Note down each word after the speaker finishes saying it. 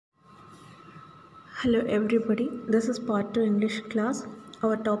Hello everybody, this is part 2 English class.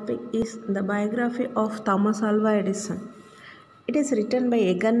 Our topic is the biography of Thomas Alva Edison. It is written by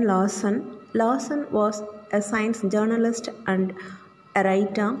Egan Lawson. Lawson was a science journalist and a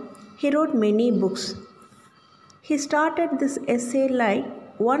writer. He wrote many books. He started this essay like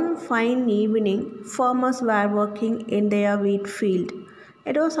one fine evening, farmers were working in their wheat field.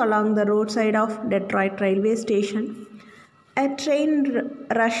 It was along the roadside of Detroit railway station. A train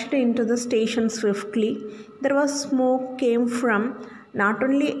rushed into the station swiftly. There was smoke came from not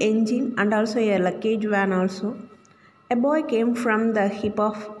only engine and also a luggage van also. A boy came from the heap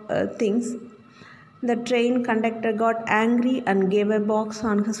of things. The train conductor got angry and gave a box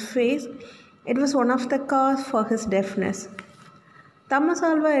on his face. It was one of the cause for his deafness. Thomas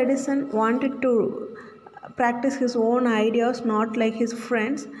Alva Edison wanted to practice his own ideas, not like his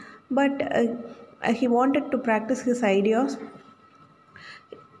friends, but he wanted to practice his ideas.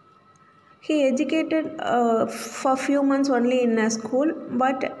 He educated for few months only in a school,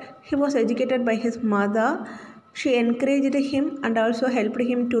 but he was educated by his mother. She encouraged him and also helped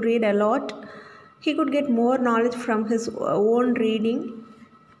him to read a lot. He could get more knowledge from his own reading.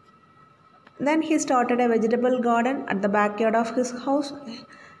 Then he started a vegetable garden at the backyard of his house.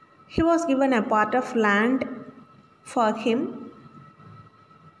 He was given a part of land for him.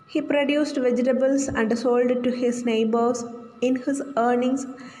 He produced vegetables and sold it to his neighbors. In his earnings,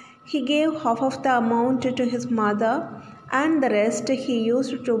 he gave half of the amount to his mother, and the rest he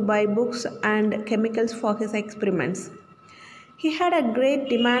used to buy books and chemicals for his experiments. He had a great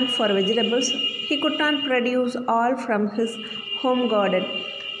demand for vegetables. He could not produce all from his home garden.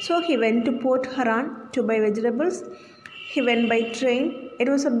 So he went to Port Huron to buy vegetables. He went by train. It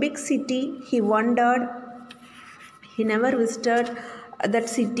was a big city. He wondered. He never visited that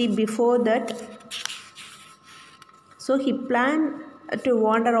city before that. So he planned to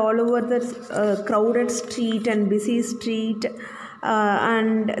wander all over the crowded street and busy street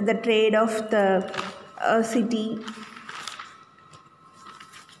and the trade of the city.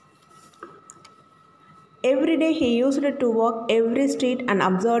 Every day he used to walk every street and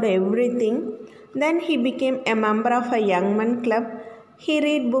observe everything. Then he became a member of a young man club. He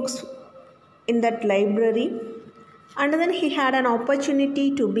read books in that library. And then he had an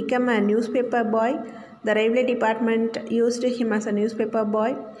opportunity to become a newspaper boy. The railway department used him as a newspaper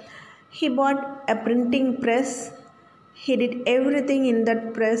boy. He bought a printing press. He did everything in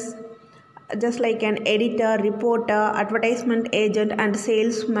that press, just like an editor, reporter, advertisement agent, and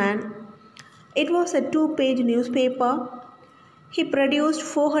salesman. It was a 2-page newspaper. He produced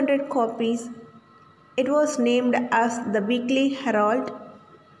 400 copies. It was named as the Weekly Herald.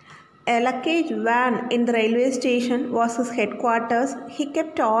 A luggage van in the railway station was his headquarters. He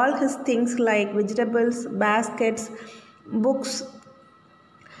kept all his things like vegetables, baskets, books,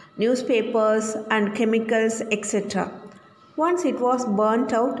 newspapers, and chemicals, etc. Once it was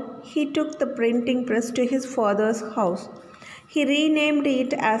burnt out, he took the printing press to his father's house. He renamed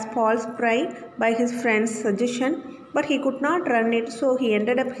it as Paul's Pride by his friend's suggestion, but he could not run it, so he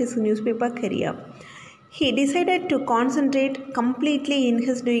ended up his newspaper career. He decided to concentrate completely in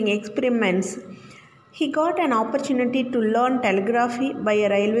his doing experiments. He got an opportunity to learn telegraphy by a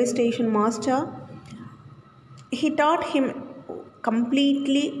railway station master. He taught him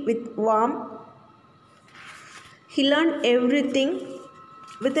completely with warmth. He learned everything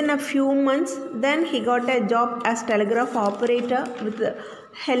within a few months. Then he got a job as telegraph operator with the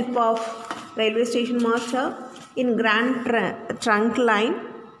help of railway station master in Grand Trunk Line.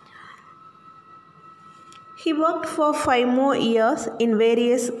 He worked for 5 more years in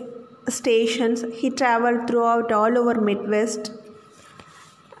various stations. He traveled throughout all over Midwest.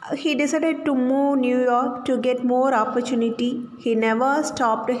 He decided to move New York to get more opportunity. He never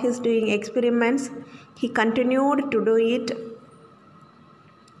stopped his doing experiments. He continued to do it.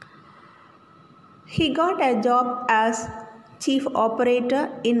 He got a job as chief operator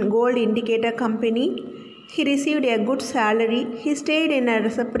in Gold Indicator Company. He received a good salary. He stayed in a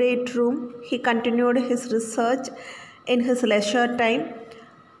separate room. He continued his research in his leisure time.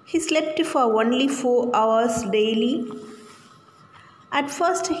 He slept for only 4 hours daily. At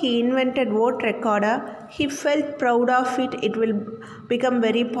first, he invented vote recorder. He felt proud of it. It will become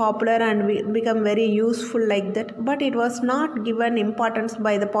very popular and become very useful like that. But it was not given importance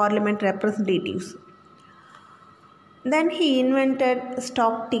by the parliament representatives. Then he invented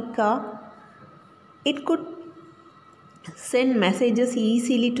stock ticker. It could send messages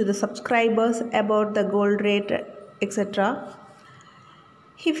easily to the subscribers about the gold rate, etc.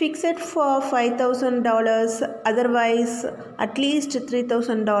 He fixed it for $5,000, otherwise at least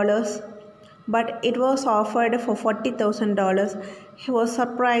 $3,000. but it was offered for $40,000. He was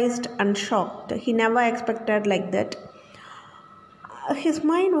surprised and shocked. He never expected like that. His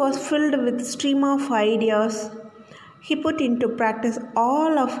mind was filled with stream of ideas. He put into practice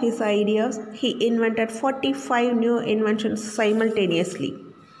all of his ideas. He invented 45 new inventions simultaneously.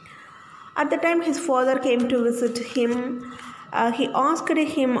 At the time his father came to visit him, he asked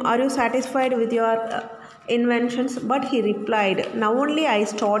him, "Are you satisfied with your inventions?" But he replied, "Now only I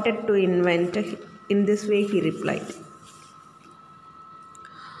started to invent." In this way he replied.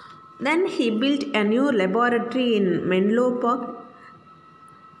 Then he built a new laboratory in Menlo Park,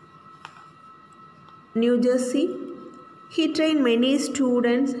 New Jersey. He trained many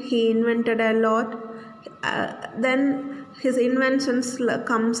students. He invented a lot. Then his inventions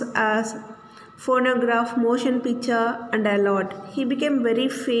comes as phonograph, motion picture, and a lot. He became very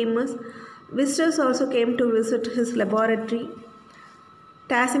famous. Visitors also came to visit his laboratory.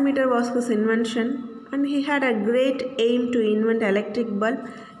 Taximeter was his invention, and he had a great aim to invent electric bulb.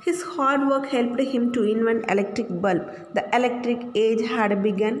 His hard work helped him to invent electric bulb. The electric age had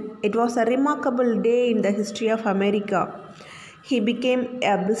begun. It was a remarkable day in the history of America. He became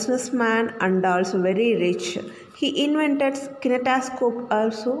a businessman and also very rich. He invented kinetoscope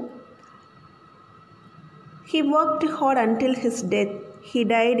also. He worked hard until his death. He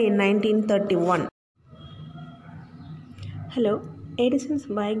died in 1931. Hello, Edison's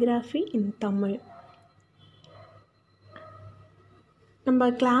biography in Tamil. நம்ம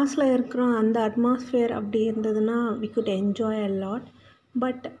கிளாஸில் இருக்கிறோம், அந்த atmosphere அப்படி இருந்ததுன்னா we could enjoy a lot.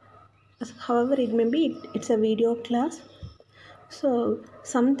 But however it may be, it's a video class. So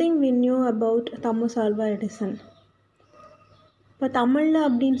something we knew about Thomas Alva Edison. இப்போ தமிழில்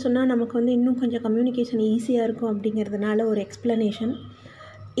அப்படின்னு சொன்னால் நமக்கு வந்து இன்னும் கொஞ்சம் கம்யூனிகேஷன் ஈஸியாக இருக்கும் அப்படிங்கிறதுனால ஒரு எக்ஸ்ப்ளனேஷன்.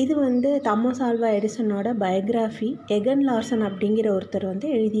 இது வந்து தாமஸ் ஆல்வா எடிசனோட பயோகிராஃபி. எகன் லார்சன் அப்படிங்கிற ஒருத்தர் வந்து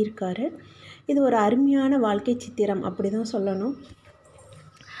எழுதியிருக்காரு. இது ஒரு அருமையான வாழ்க்கை சித்திரம் அப்படி தான் சொல்லணும்.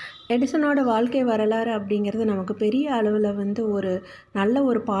 எடிசனோட வாழ்க்கை வரலாறு அப்படிங்கிறது நமக்கு பெரிய அளவில் வந்து ஒரு நல்ல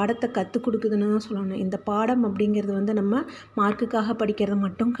ஒரு பாடத்தை கற்றுக் கொடுக்குதுன்னு தான் சொல்லணும். இந்த பாடம் அப்படிங்கிறது வந்து நம்ம மார்க்குக்காக படிக்கிறது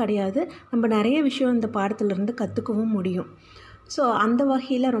மட்டும் கிடையாது, நம்ம நிறைய விஷயம் இந்த பாடத்திலிருந்து கற்றுக்கவும் முடியும். ஸோ அந்த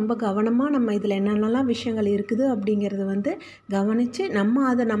வகையில் ரொம்ப கவனமாக நம்ம இதில் என்னென்னலாம் விஷயங்கள் இருக்குது அப்படிங்கிறது வந்து கவனித்து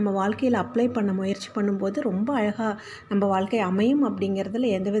அதை நம்ம வாழ்க்கையில் அப்ளை பண்ண முயற்சி பண்ணும்போது ரொம்ப அழகாக நம்ம வாழ்க்கை அமையும் அப்படிங்கிறதுல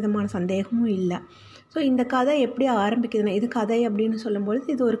எந்த விதமான சந்தேகமும் இல்லை. ஸோ இந்த கதை எப்படி ஆரம்பிக்குதுன்னா, இது கதை அப்படின்னு சொல்லும்பொழுது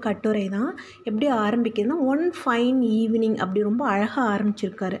இது ஒரு கட்டுரை தான். எப்படி ஆரம்பிக்குதுன்னா, ஒன் ஃபைன் ஈவினிங் அப்படி ரொம்ப அழகாக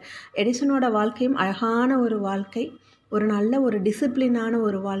ஆரம்பிச்சிருக்காரு. எடிசனோட வாழ்க்கையும் அழகான ஒரு வாழ்க்கை, ஒரு நல்ல ஒரு டிசிப்ளினான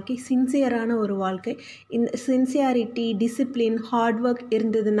ஒரு வாழ்க்கை, சின்சியரான ஒரு வாழ்க்கை. இந்த சின்சியாரிட்டி, டிசிப்ளின், ஹார்ட் ஒர்க்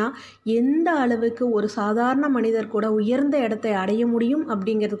இருந்ததுன்னா எந்த அளவுக்கு ஒரு சாதாரண மனிதர் கூட உயர்ந்த இடத்தை அடைய முடியும்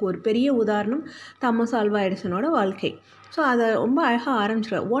அப்படிங்கிறதுக்கு ஒரு பெரிய உதாரணம் தாமஸ் ஆல்வா எடிசனோட வாழ்க்கை. ஸோ அதை ரொம்ப அழகாக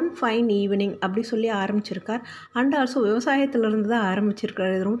ஆரம்பிச்சிருக்கார். ஒன் ஃபைன் ஈவினிங் அப்படி சொல்லி ஆரம்பிச்சிருக்கார். அண்ட் ஆல்சோ விவசாயத்திலிருந்து தான்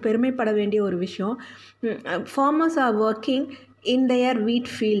ஆரம்பிச்சிருக்காரு. இது ரொம்ப பெருமைப்பட வேண்டிய ஒரு விஷயம். Farmers are working in their wheat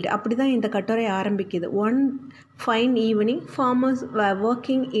field அப்படி தான் இந்த கட்டுரை ஆரம்பிக்குது. One fine evening farmers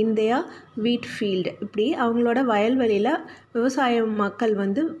working in their wheat field. இப்படி அவங்களோட வயல்வெளியில் விவசாய மக்கள்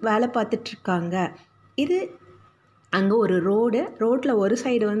வந்து வேலை பார்த்துட்ருக்காங்க. இது அங்கே ஒரு ரோட்டில் ஒரு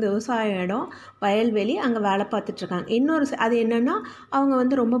சைடு வந்து விவசாய இடம், வயல்வெளி, அங்கே வேலை பார்த்துட்ருக்காங்க. இன்னொரு அது என்னென்னா அவங்க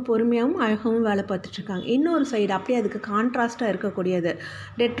வந்து ரொம்ப பொறுமையாகவும் அழகாகவும் வேலை பார்த்துட்ருக்காங்க. இன்னொரு சைடு அப்படியே அதுக்கு கான்ட்ராஸ்ட்டாக இருக்கக்கூடியது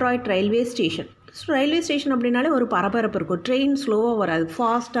Detroit railway station. So railway station அப்படின்னாலே ஒரு பரபரப்பு இருக்கும். ட்ரெயின் ஸ்லோவாக வராது,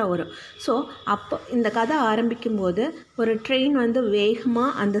 ஃபாஸ்ட்டாக வரும். ஸோ அப்போ இந்த கதை ஆரம்பிக்கும்போது ஒரு ட்ரெயின் வந்து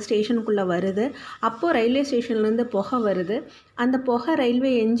வேகமாக அந்த ஸ்டேஷனுக்குள்ளே வருது. அப்போது ரயில்வே ஸ்டேஷன்லேருந்து புகை வருது. அந்த புகை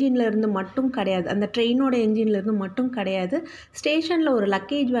ரயில்வே என்ஜின்லேருந்து மட்டும் கிடையாது, அந்த ட்ரெயினோட என்ஜின்லேருந்து மட்டும் கிடையாது, ஸ்டேஷனில் ஒரு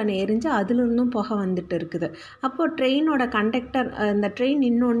லக்கேஜ் வேன் எரிஞ்சு அதுலேருந்தும் புகை வந்துட்டு இருக்குது. அப்போது ட்ரெயினோட கண்டக்டர் அந்த ட்ரெயின்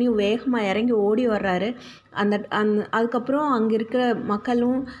இன்னொன்றையும் வேகமாக இறங்கி ஓடி வர்றாரு. அதுக்கப்புறம் அங்கே இருக்கிற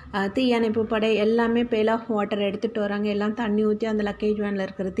மக்களும் தீயணைப்பு படை எல்லாமே பேல் ஆஃப் வாட்டர் எடுத்துகிட்டு வராங்க. எல்லாம் தண்ணி ஊற்றி அந்த லக்கேஜ் வேனில்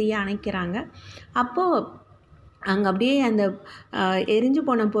இருக்கிற தீயை அணைக்கிறாங்க. அப்போது அங்கே அப்படியே அந்த எரிஞ்சு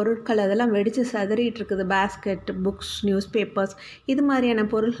போன பொருட்கள் அதெல்லாம் வெடித்து சதறிட்டு இருக்குது. பேஸ்கெட், புக்ஸ், நியூஸ் பேப்பர்ஸ், இது மாதிரியான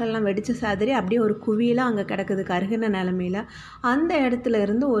பொருட்கள்லாம் வெடித்து சதறி அப்படியே ஒரு குவியெல்லாம் அங்கே கிடக்குது கருகின நிலமையில். அந்த இடத்துல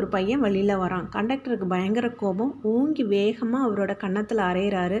இருந்து ஒரு பையன் வெளியில் வரான். கண்டக்டருக்கு பயங்கர கோபம், ஓங்கி வேகமாக அவரோட கன்னத்தில்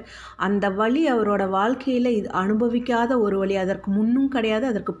அரைகிறாரு. அந்த வலி அவரோட வாழ்க்கையில் இது அனுபவிக்காத ஒரு வலி. அதற்கு முன்னும் கிடையாது,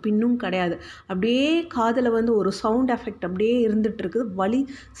 அதற்கு பின்னும் கிடையாது. அப்படியே காதில் வந்து ஒரு சவுண்ட் எஃபெக்ட் அப்படியே இருந்துகிட்டு இருக்குது. வலி,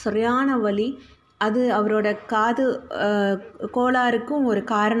 சரியான வலி. அது அவரோட காது கோளாறுக்கும் ஒரு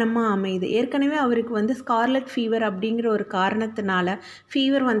காரணமாக அமையுது. ஏற்கனவே அவருக்கு வந்து ஸ்கார்லட் ஃபீவர் அப்படிங்கிற ஒரு காரணத்தினால,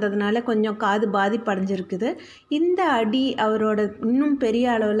 ஃபீவர் வந்ததுனால கொஞ்சம் காது பாதிப்படைஞ்சிருக்குது. இந்த அடி அவரோட இன்னும் பெரிய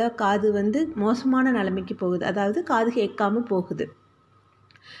அளவில் காது வந்து மோசமான நிலைமைக்கு போகுது, அதாவது காது கேட்காம போகுது.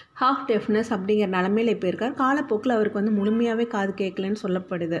 ஹாஃப் டெஃப்னஸ் அப்படிங்கிற நிலமையில் இப்போ இருக்கார். காலப்போக்கில் அவருக்கு வந்து முழுமையாகவே காது கேட்கலன்னு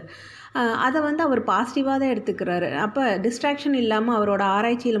சொல்லப்படுது. அதை வந்து அவர் பாசிட்டிவாக தான் எடுத்துக்கிறாரு. அப்போ டிஸ்ட்ராக்ஷன் இல்லாமல் அவரோட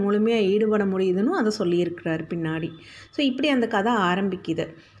ஆராய்ச்சியில் முழுமையாக ஈடுபட முடியுதுன்னு அதை சொல்லியிருக்கிறார் பின்னாடி. ஸோ இப்படி அந்த கதை ஆரம்பிக்குது.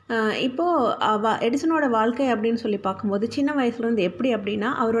 இப்போது எடிசனோட வாழ்க்கை அப்படின்னு சொல்லி பார்க்கும்போது சின்ன வயசுலேருந்து எப்படி அப்படின்னா,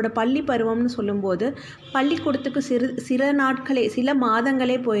 அவரோட பள்ளி பருவம்னு சொல்லும்போது பள்ளிக்கூடத்துக்கு சில நாட்களே சில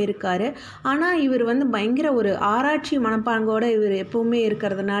மாதங்களே போயிருக்காரு. ஆனால் இவர் வந்து பயங்கர ஒரு ஆராய்ச்சி மனப்பாங்கோடு இவர் எப்போவுமே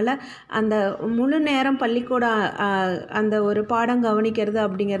இருக்கிறதுனால அந்த முழு நேரம் பள்ளிக்கூட அந்த ஒரு பாடம் கவனிக்கிறது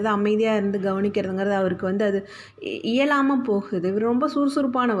அப்படிங்கிறது, அமைதியாக இருந்து கவனிக்கிறதுங்கிறது அவருக்கு வந்து அது இயலாமல் போகுது. இவர் ரொம்ப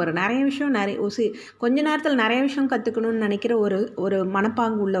சுறுசுறுப்பானவர். நிறைய விஷயம் கொஞ்ச நேரத்தில் நிறைய விஷயம் கற்றுக்கணும்னு நினைக்கிற ஒரு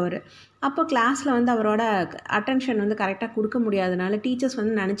மனப்பாங்கு உள்ளவர். அப்போ கிளாஸில் வந்து அவரோட அட்டென்ஷன் வந்து கரெக்டாக கொடுக்க முடியாதனால டீச்சர்ஸ்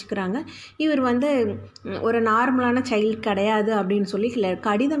வந்து நினச்சிக்கிறாங்க இவர் வந்து ஒரு நார்மலான சைல்டு கிடையாது அப்படின்னு சொல்லி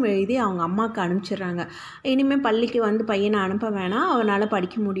கடிதம் எழுதி அவங்க அம்மாவுக்கு அனுப்பிச்சிடுறாங்க. இனிமேல் பள்ளிக்கு வந்து பையனை அனுப்ப வேணாம், அவனால்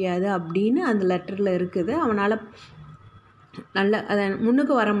படிக்க முடியாது அப்படின்னு அந்த லெட்டரில் இருக்குது. அவனால் அதை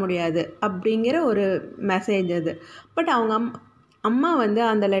முன்னுக்கு வர முடியாது அப்படிங்கிற ஒரு மெசேஜ் அது. பட் அவங்க அம்மா வந்து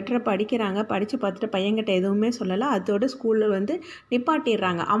அந்த லெட்டரை படித்து பார்த்துட்டு பையன்கிட்ட எதுவுமே சொல்லலை. அதோட ஸ்கூலில் வந்து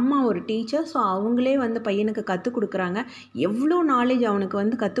நிப்பாட்டிடுறாங்க. அம்மா ஒரு டீச்சர், ஸோ அவங்களே வந்து பையனுக்கு கற்றுக் கொடுக்குறாங்க. எவ்வளோ நாலேஜ் அவனுக்கு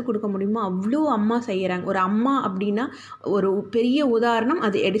வந்து கற்றுக் கொடுக்க முடியுமோ அவ்வளோ அம்மா செய்கிறாங்க. ஒரு அம்மா அப்படின்னா ஒரு பெரிய உதாரணம்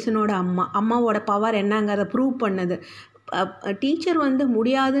அது எடிசனோட அம்மாவோட பவர் என்னங்கிறத ப்ரூவ் பண்ணது. டீச்சர் வந்து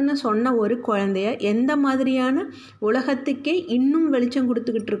முடியாதுன்னு சொன்ன ஒரு குழந்தைய எந்த மாதிரியான உலகத்துக்கே இன்னும் வெளிச்சம்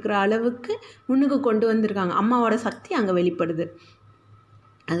கொடுத்துக்கிட்டு இருக்கிற அளவுக்கு முன்னுக்கு கொண்டு வந்திருக்காங்க. அம்மாவோட சக்தி அங்கே வெளிப்படுது.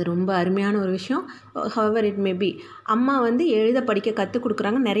 அது ரொம்ப அருமையான ஒரு விஷயம். ஹவவர் இட் மே பி, அம்மா வந்து எழுத படிக்க கற்றுக்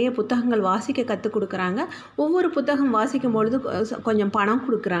கொடுக்குறாங்க, நிறைய புத்தகங்கள் வாசிக்க கற்றுக் கொடுக்குறாங்க. ஒவ்வொரு புத்தகம் வாசிக்கும் பொழுது கொஞ்சம் பணம்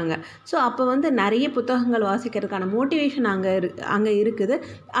கொடுக்குறாங்க. ஸோ அப்போ வந்து நிறைய புத்தகங்கள் வாசிக்கிறதுக்கான மோட்டிவேஷன் அங்கே இருக்குது.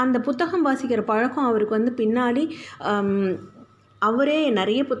 அந்த புத்தகம் வாசிக்கிற பழக்கம் அவருக்கு வந்து பின்னாடி அவரே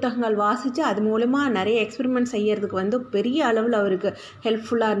நிறைய புத்தகங்கள் வாசித்து அது மூலமாக நிறைய எக்ஸ்பெரிமெண்ட் செய்கிறதுக்கு வந்து பெரிய அளவில் அவருக்கு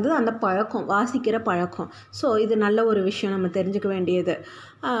ஹெல்ப்ஃபுல்லாக இருந்தது அந்த பழக்கம், வாசிக்கிற பழக்கம். ஸோ இது நல்ல ஒரு விஷயம், நம்ம தெரிஞ்சுக்க வேண்டியது.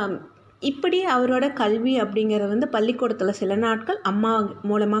 இப்படி அவரோட கல்வி அப்படிங்கிறது வந்து பள்ளிக்கூடத்தில் சில நாட்கள் அம்மா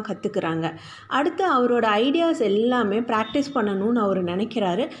மூலமாக கற்றுக்குறாங்க. அடுத்து அவரோட ஐடியாஸ் எல்லாமே ப்ராக்டிஸ் பண்ணணும்னு அவர்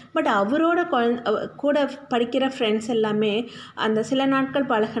நினைக்கிறாரு. பட் அவரோட கூட படிக்கிற ஃப்ரெண்ட்ஸ் எல்லாமே அந்த சில நாட்கள்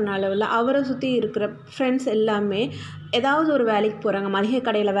பழகின அளவில் அவரை சுற்றி இருக்கிற ஃப்ரெண்ட்ஸ் எல்லாமே ஏதாவது ஒரு வேலைக்கு போகிறாங்க. மளிகை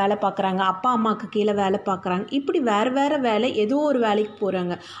கடையில் வேலை பார்க்குறாங்க, அப்பா அம்மாவுக்கு கீழே வேலை பார்க்குறாங்க. இப்படி வேறு வேலை ஏதோ ஒரு வேலைக்கு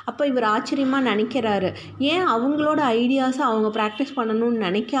போகிறாங்க. அப்போ இவர் ஆச்சரியமாக நினைக்கிறாரு, ஏன் அவங்களோட ஐடியாஸை அவங்க ப்ராக்டிஸ் பண்ணணும்னு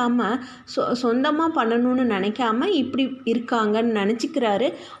நினைக்காம சொந்தமாக பண்ணணும்னு நினைக்காம இப்படி இருக்காங்கன்னு நினச்சிக்கிறாரு.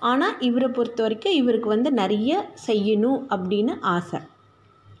 ஆனால் இவரை பொறுத்த வரைக்கும் இவருக்கு வந்து நிறைய செய்யணும் அப்படின்னு ஆசை.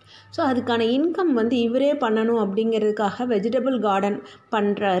 ஸோ அதுக்கான இன்கம் வந்து இவரே பண்ணணும் அப்படிங்கிறதுக்காக வெஜிடபிள் கார்டன்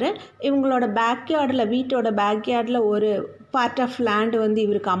பண்ணுறாரு. இவங்களோட வீட்டோட பேக்யார்டில் ஒரு பார்ட் ஆஃப் லேண்டு வந்து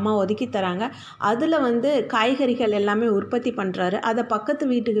இவருக்கு அம்மா ஒதுக்கி தராங்க. அதில் வந்து காய்கறிகள் எல்லாமே உற்பத்தி பண்ணுறாரு. அதை பக்கத்து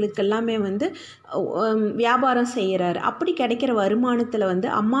வீட்டுகளுக்கு எல்லாமே வந்து வியாபாரம் செய்கிறாரு. அப்படி கிடைக்கிற வருமானத்தில் வந்து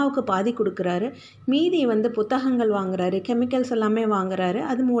அம்மாவுக்கு பாதி கொடுக்குறாரு. மீதி வந்து புத்தகங்கள் வாங்குறாரு, கெமிக்கல்ஸ் எல்லாமே வாங்குறாரு.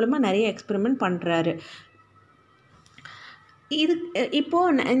 அது மூலமாக நிறைய எக்ஸ்பெரிமெண்ட் பண்ணுறாரு.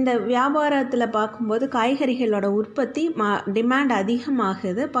 இப்போது இந்த வியாபாரத்தில் பார்க்கும்போது காய்கறிகளோட உற்பத்தி டிமாண்ட்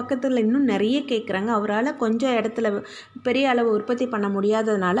அதிகமாகுது. பக்கத்தில் இன்னும் நிறைய கேட்குறாங்க. அவரால் கொஞ்சம் இடத்துல பெரிய அளவு உற்பத்தி பண்ண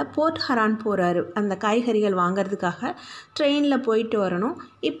முடியாததுனால போர்ட் ஹரான் போகிறாரு அந்த காய்கறிகள் வாங்கிறதுக்காக. ட்ரெயினில் போயிட்டு வரணும்.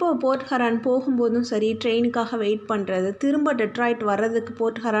 இப்போது போர்ட் ஹரான் போகும்போதும் சரி, ட்ரெயினுக்காக வெயிட் பண்ணுறது, திரும்ப டெட்ராய்ட் வர்றதுக்கு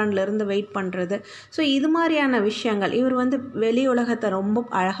போர்ட் ஹரான்லேருந்து வெயிட் பண்ணுறது. ஸோ இது மாதிரியான விஷயங்கள் இவர் வந்து வெளி உலகத்தை ரொம்ப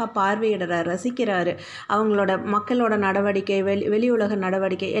அழகாக பார்வையிடுறாரு, ரசிக்கிறாரு. அவங்களோட மக்களோட நடவடிக்கை, வெளி உலக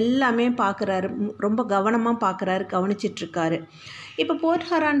நடவடிக்கை எல்லாமே பார்க்குறாரு. ரொம்ப கவனமாக பார்க்குறாரு, கவனிச்சிட்ருக்காரு. இப்போ போர்ட்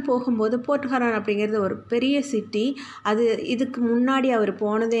ஹரான் போகும்போது, போர்ட் ஹரான் அப்படிங்கிறது ஒரு பெரிய சிட்டி. இதுக்கு முன்னாடி அவர்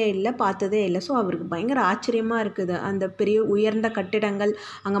போனதே இல்லை, பார்த்ததே இல்லை. ஸோ அவருக்கு பயங்கர ஆச்சரியமாக இருக்குது. அந்த பெரிய உயர்ந்த கட்டிடங்கள்,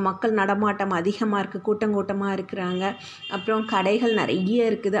 அங்கே மக்கள் நடமாட்டம் அதிகமாக இருக்குது, கூட்டமாக இருக்கிறாங்க. அப்புறம் கடைகள் நிறைய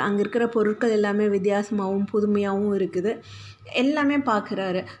இருக்குது. அங்கே இருக்கிற பொருட்கள் எல்லாமே வித்தியாசமாகவும் புதுமையாகவும் இருக்குது. எல்லாமே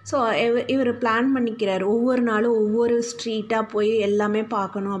பார்க்குறாரு. ஸோ இவர் பிளான் பண்ணிக்கிறார், ஒவ்வொரு நாளும் ஒவ்வொரு ஸ்ட்ரீட்டாக போய் எல்லாமே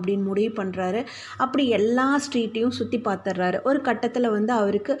பார்க்கணும் அப்படின்னு முடிவு பண்ணுறாரு. அப்படி எல்லா ஸ்ட்ரீட்டையும் சுற்றி பார்த்துட்றாரு. ஒரு கட்டத்தில் வந்து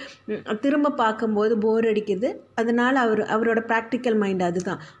அவருக்கு திரும்ப பார்க்கும்போது போர் அடிக்குது. அதனால் அவரோட ப்ராக்டிக்கல் மைண்ட்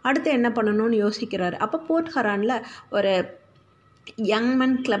அதுதான். அடுத்து என்ன பண்ணணும்னு யோசிக்கிறாரு. அப்போ போர்ட் ஹரானில் ஒரு யங்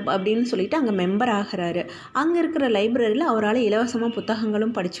மென் கிளப் அப்படின்னு சொல்லிட்டு அங்கே மெம்பர் ஆகிறாரு. அங்கே இருக்கிற லைப்ரரியில் அவரால் இலவசமாக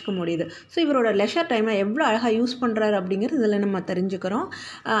புத்தகங்களும் படிச்சுக்க முடியுது. ஸோ இவரோட லெஷர் டைமை எவ்வளோ அழகாக யூஸ் பண்ணுறாரு அப்படிங்கிறது இதில் நம்ம தெரிஞ்சுக்கிறோம்.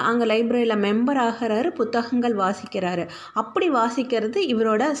 அங்கே லைப்ரரியில் மெம்பர் ஆகிறாரு, புத்தகங்கள் வாசிக்கிறாரு. அப்படி வாசிக்கிறது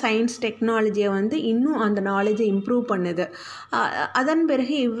இவரோட சயின்ஸ் டெக்னாலஜியை வந்து இன்னும் அந்த நாலேஜை இம்ப்ரூவ் பண்ணுது. அதன்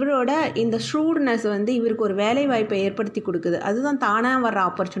பிறகு இவரோட இந்த ஷூட்னஸ் வந்து இவருக்கு ஒரு வேலை வாய்ப்பை ஏற்படுத்தி கொடுக்குது. அதுதான் தானாக வர்ற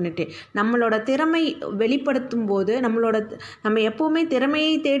ஆப்பர்ச்சுனிட்டி. நம்மளோட திறமை வெளிப்படுத்தும் போது நம்ம எப்போவுமே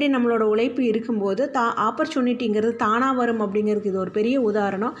திறமையை தேடி நம்மளோட உழைப்பு இருக்கும்போது ஆப்பர்ச்சுனிட்டிங்கிறது தானாக வரும் அப்படிங்கிறதுக்கு இது ஒரு பெரிய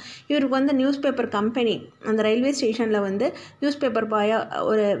உதாரணம். இவருக்கு வந்து நியூஸ் பேப்பர் கம்பெனி அந்த ரயில்வே ஸ்டேஷனில் வந்து நியூஸ் பேப்பர் பாயாக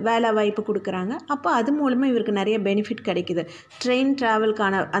ஒரு வேலை வாய்ப்பு கொடுக்குறாங்க. அப்போ அது மூலமாக இவருக்கு நிறைய பெனிஃபிட் கிடைக்குது. ட்ரெயின்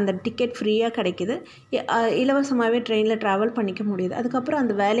ட்ராவலுக்கான அந்த டிக்கெட் ஃப்ரீயாக கிடைக்குது. இலவசமாகவே ட்ரெயினில் ட்ராவல் பண்ணிக்க முடியுது. அதுக்கப்புறம்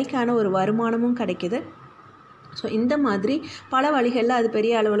அந்த வேலைக்கான ஒரு வருமானமும் கிடைக்குது. ஸோ இந்த மாதிரி பல வழிகளில் அது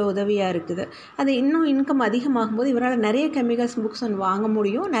பெரிய அளவில் உதவியாக இருக்குது. அது இன்னும் இன்கம் அதிகமாகும்போது இவரால் நிறைய கெமிக்கல்ஸ் புக்ஸ் வாங்க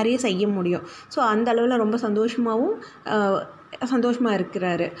முடியும், நிறைய செய்ய முடியும். ஸோ அந்த அளவில் ரொம்ப சந்தோஷமாக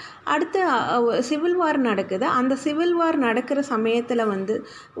இருக்கிறாரு. அடுத்து சிவில் வார் நடக்குது. அந்த சிவில் வார் நடக்கிற சமயத்தில் வந்து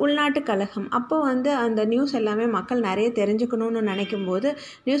உள்நாட்டு கலகம். அப்போ வந்து அந்த நியூஸ் எல்லாமே மக்கள் நிறைய தெரிஞ்சுக்கணும்னு நினைக்கும் போது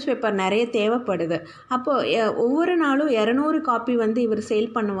நியூஸ் பேப்பர் நிறைய தேவைப்படுது. அப்போது ஒவ்வொரு நாளும் 200 காப்பி வந்து இவர்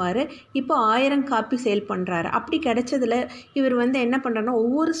சேல் பண்ணுவார். இப்போ 1000 காப்பி சேல் பண்ணுறாரு. அப்படி கிடைச்சதில் இவர் வந்து என்ன பண்ணுறாருன்னா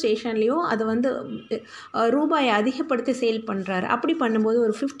ஒவ்வொரு ஸ்டேஷன்லேயும் அதை வந்து ரூபாயை அதிகப்படுத்தி சேல் பண்ணுறாரு. அப்படி பண்ணும்போது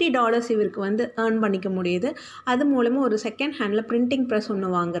ஒரு $50 இவருக்கு வந்து ஏர்ன் பண்ணிக்க முடியுது. அது மூலமாக ஒரு செகண்ட் ஹேண்டில் பிரிண்டிங் ப்ரெஸ் ஒன்று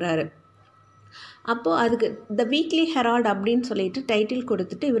வாங்குறாரு. அப்போது அதுக்கு த வீக்லி ஹெரால்ட் அப்படின்னு சொல்லிட்டு டைட்டில்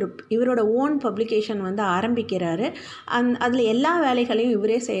கொடுத்துட்டு இவரோட ஓன் பப்ளிகேஷன் வந்து ஆரம்பிக்கிறாரு. அதில் எல்லா வேலைகளையும்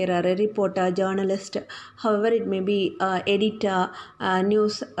இவரே செய்கிறாரு. Reporter, journalist, hour it may be editor,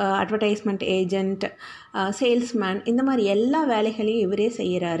 news advertisement agent, salesman, இந்த மாதிரி எல்லா வேலைகளையும் இவரே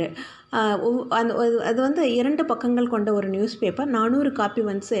செய்கிறாரு. அது வந்து 2 பக்கங்கள் கொண்ட ஒரு நியூஸ் பேப்பர் 400 காப்பி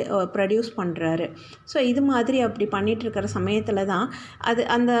வந்து ப்ரொடியூஸ் பண்ணுறாரு. ஸோ இது மாதிரி அப்படி பண்ணிகிட்ருக்கிற சமயத்தில் தான்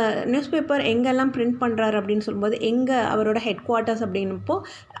அந்த நியூஸ் பேப்பர் எங்கெல்லாம் பிரிண்ட் பண்ணுறாரு அப்படின்னு சொல்லும்போது அவரோட ஹெட் குவார்ட்டர்ஸ் அப்படின்னப்போ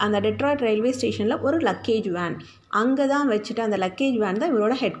அந்த டெட்ராய்ட் ரயில்வே ஸ்டேஷனில் ஒரு லக்கேஜ் வேன் அங்கே தான் வச்சுட்டு, அந்த லக்கேஜ் வேன் தான்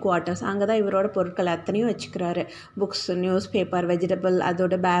இவரோட ஹெட் குவார்ட்டர்ஸ். அங்கே தான் இவரோட பொருட்கள் அத்தனையும் வச்சுக்கிறாரு. புக்ஸ், நியூஸ் பேப்பர், வெஜிடபிள்,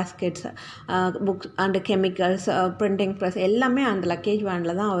 அதோட baskets, books and chemicals, printing press எல்லாமே அந்த லக்கேஜ்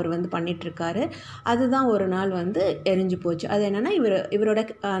வேனில் தான் அவர் வந்து பண்ணிகிட்ருக்காரு. அதுதான் ஒரு நாள் வந்து எரிஞ்சு போச்சு. அது என்னென்னா இவரோட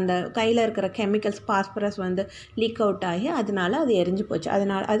அந்த கையில் இருக்கிற கெமிக்கல்ஸ், பாஸ்பரஸ் வந்து லீக் அவுட் ஆகி அதனால அது எரிஞ்சு போச்சு.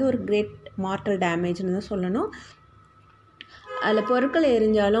 அதனால் அது ஒரு கிரேட் மார்டல் டேமேஜ்னு தான் சொல்லணும். அதில் பொருட்கள்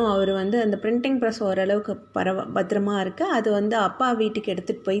எரிஞ்சாலும் அவர் வந்து அந்த பிரிண்டிங் ப்ரெஸ் ஓரளவுக்கு பத்திரமா இருக்குது. அது வந்து அப்பா வீட்டுக்கு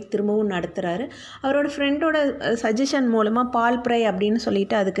எடுத்துகிட்டு போய் திரும்பவும் நடத்துகிறாரு. அவரோட ஃப்ரெண்டோட சஜஷன் மூலமாக பால் ப்ரை அப்படின்னு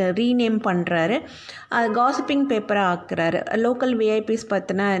சொல்லிட்டு அதுக்கு ரீநேம் பண்ணுறாரு. அது காசிப்பிங் பேப்பராக ஆக்குறாரு. லோக்கல் விஐபிஸ்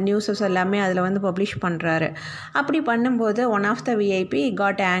பற்றின நியூஸஸ் எல்லாமே அதில் வந்து பப்ளிஷ் பண்ணுறாரு. அப்படி பண்ணும்போது one of the VIP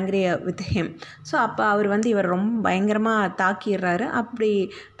God angry with him. So அப்போ அவர் வந்து இவர் ரொம்ப பயங்கரமாக தாக்கிடுறாரு. அப்படி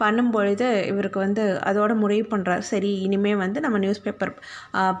பண்ணும்பொழுது இவருக்கு வந்து அதோட முடிவு பண்ணுறாரு, சரி இனிமேல் வந்து நம்ம நியூஸ் பேப்பர்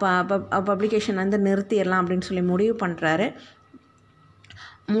பப்ளிகேஷன் வந்து நிறுத்திடலாம் அப்படின்னு சொல்லி முடிவு பண்ணுறாரு.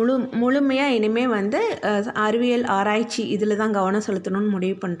 முழுமையாக இனிமேல் வந்து அறிவியல் ஆராய்ச்சி இதில் தான் கவனம் செலுத்தணும்னு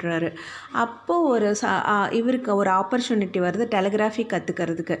முடிவு பண்ணுறாரு. அப்போது இவருக்கு ஒரு ஆப்பர்ச்சுனிட்டி வருது டெலிகிராஃபி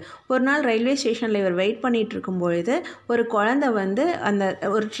கற்றுக்கிறதுக்கு. ஒரு நாள் ரயில்வே ஸ்டேஷனில் இவர் வெயிட் பண்ணிகிட்டு இருக்கும்பொழுது ஒரு குழந்தை வந்து அந்த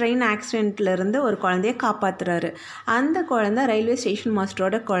ஒரு ட்ரெயின் ஆக்சிடெண்ட்லேருந்து ஒரு குழந்தைய காப்பாற்றுறாரு. அந்த குழந்தை ரயில்வே ஸ்டேஷன்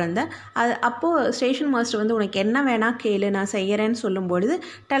மாஸ்டரோட குழந்தை. அப்போது ஸ்டேஷன் மாஸ்டர் வந்து உனக்கு என்ன வேணால் கேளு, நான் செய்கிறேன்னு சொல்லும்பொழுது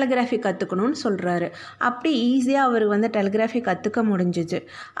டெலிகிராஃபி கற்றுக்கணும்னு சொல்கிறாரு. அப்படி ஈஸியாக அவர் வந்து டெலிகிராஃபி கற்றுக்க முடிஞ்சிச்சு.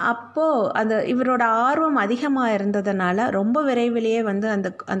 அப்போது இவரோட ஆர்வம் அதிகமாக இருந்ததுனால ரொம்ப விரைவிலேயே வந்து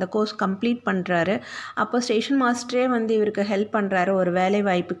அந்த கோர்ஸ் கம்ப்ளீட் பண்ணுறாரு. அப்போ ஸ்டேஷன் மாஸ்டரே வந்து இவருக்கு ஹெல்ப் பண்ணுறாரு ஒரு வேலை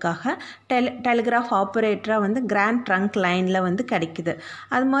வாய்ப்புக்காக. டெலிகிராஃப் ஆப்ரேட்டராக வந்து கிராண்ட் ட்ரங்க் லைனில் வந்து கிடைக்குது.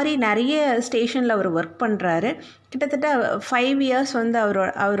 அது மாதிரி நிறைய ஸ்டேஷனில் அவர் ஒர்க் பண்ணுறாரு. கிட்டத்தட்ட 5 இயர்ஸ் வந்து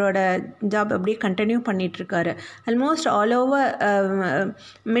அவரோட ஜாப் அப்படியே continue பண்ணிகிட்ருக்காரு. Almost all over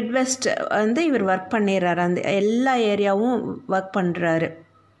Midwest வந்து இவர் ஒர்க் பண்ணிடுறாரு. அந்த எல்லா ஏரியாவும் ஒர்க் பண்ணுறாரு.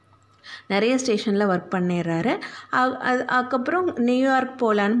 நிறைய ஸ்டேஷனில் ஒர்க் பண்ணிடுறாரு. அதுக்கப்புறம் நியூயார்க்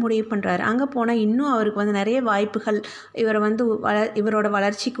போகலான்னு முடிவு பண்ணுறாரு. அங்கே போனால் இன்னும் அவருக்கு வந்து நிறைய வாய்ப்புகள் இவரை வந்து இவரோட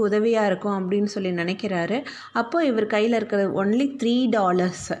வளர்ச்சிக்கு உதவியாக இருக்கும் அப்படின்னு சொல்லி நினைக்கிறாரு. அப்போது இவர் கையில் இருக்கிறது ஒன்லி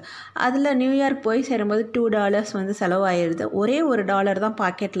 $3. அதில் நியூயார்க் போய் சேரும்போது $2 வந்து செலவாகிடுது. ஒரே $1 தான்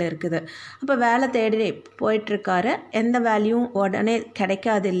பாக்கெட்டில் இருக்குது. அப்போ வேலை தேடி போயிட்டுருக்காரு. எந்த வேலையும் உடனே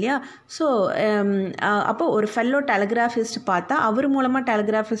கிடைக்காது இல்லையா? ஸோ அப்போது ஒரு ஃபெல்லோ டெலிகிராஃபிஸ்ட் பார்த்தா அவர் மூலமாக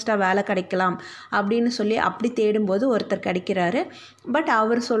டெலிகிராஃபிஸ்ட்டாக வேலை கிடைக்கலாம் அப்படின்னு சொல்லி அப்படி தேடும்போது ஒருத்தர் கிடைக்கிறாரு. பட்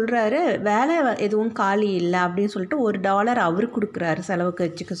அவர் சொல்கிறாரு வேலை எதுவும் காலி இல்லை அப்படின்னு சொல்லிட்டு $1 அவர் கொடுக்குறாரு செலவுக்கு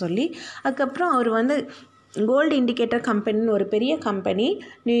வச்சுக்க சொல்லி. அதுக்கப்புறம் அவர் வந்து கோல்டு இண்டிகேட்டர் கம்பெனின்னு ஒரு பெரிய கம்பெனி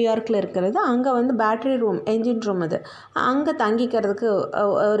நியூயார்க்கில் இருக்கிறது. அங்கே வந்து பேட்ரி ரூம், என்ஜின் ரூம் அது, அங்கே தங்கிக்கிறதுக்கு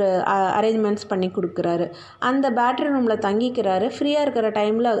ஒரு அரேஞ்ச்மெண்ட்ஸ் பண்ணி கொடுக்குறாரு. அந்த பேட்ரி ரூமில் தங்கிக்கிறாரு. ஃப்ரீயாக இருக்கிற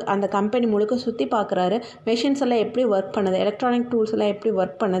டைமில் அந்த கம்பெனி முழுக்க சுற்றி பார்க்குறாரு. மெஷின்ஸ் எல்லாம் எப்படி ஒர்க் பண்ணுது, எலக்ட்ரானிக் டூல்ஸ் எல்லாம் எப்படி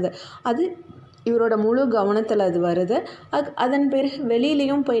ஒர்க் பண்ணுது, அது இவரோட முழு கவனத்தில் அது வருது. அதன் பிறகு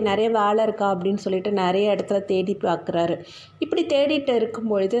வெளியிலையும் போய் நிறைய வேலை இருக்கா அப்படின்னு சொல்லிட்டு நிறைய இடத்துல தேடி பார்க்குறாரு. இப்படி தேடிட்டு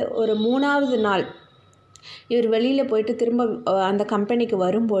இருக்கும்பொழுது ஒரு 3ஆவது நாள் இவர் வெளியில் போயிட்டு திரும்ப அந்த கம்பெனிக்கு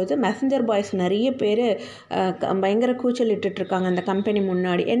வரும்பொழுது மெசஞ்சர் பாய்ஸ் நிறைய பேர் பயங்கர கூச்சல் இட்டுட்ருக்காங்க அந்த கம்பெனி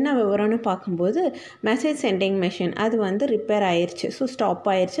முன்னாடி. என்ன விவரம்னு பார்க்கும்போது மெசேஜ் சென்டிங் மெஷின் அது வந்து ரிப்பேர் ஆயிடுச்சு. ஸோ ஸ்டாப்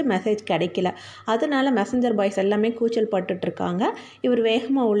ஆயிடுச்சு, மெசேஜ் கிடைக்கல. அதனால் மெசஞ்சர் பாய்ஸ் எல்லாமே கூச்சல் பட்டுட்ருக்காங்க. இவர்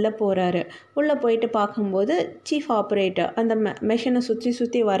வேகமாக உள்ளே போகிறாரு. உள்ளே போயிட்டு பார்க்கும்போது சீஃப் ஆப்ரேட்டர் அந்த மெஷினை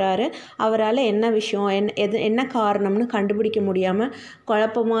சுற்றி வராரு. அவரால் என்ன விஷயம் என்ன காரணம்னு கண்டுபிடிக்க முடியாமல்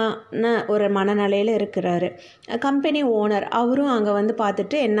குழப்பமான ஒரு மனநிலையில் இருக்கிறார். கம்பெனி ஓனர் அவரும் அங்கே வந்து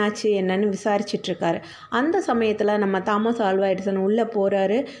பார்த்துட்டு என்னாச்சு என்னன்னு விசாரிச்சிட்ருக்காரு. அந்த சமயத்தில் நம்ம தாமஸ் ஆல்வா எடிசன் உள்ளே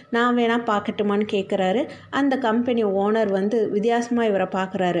போகிறாரு. நான் வேணால் பார்க்கட்டுமான்னு கேட்குறாரு. அந்த கம்பெனி ஓனர் வந்து வித்தியாசமாக இவரை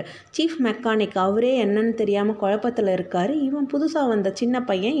பார்க்குறாரு. சீஃப் மெக்கானிக் அவரே என்னன்னு தெரியாமல் குழப்பத்தில் இருக்கார். இவன் புதுசாக வந்த சின்ன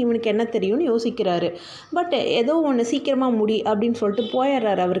பையன், இவனுக்கு என்ன தெரியும்னு யோசிக்கிறாரு. பட் ஏதோ ஒன்று சீக்கிரமாக முடி அப்படின்னு சொல்லிட்டு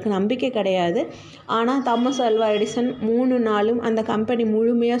போயிடுறாரு. அவருக்கு நம்பிக்கை கிடையாது. ஆனால் தாமஸ் ஆல்வா எடிசன் 3 நாளும் அந்த கம்பெனி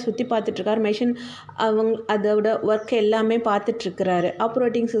முழுமையாக சுற்றி பார்த்துட்ருக்காரு. மெஷின் அதோட ஒர்க் எல்லாமே பார்த்துட்ருக்கிறாரு.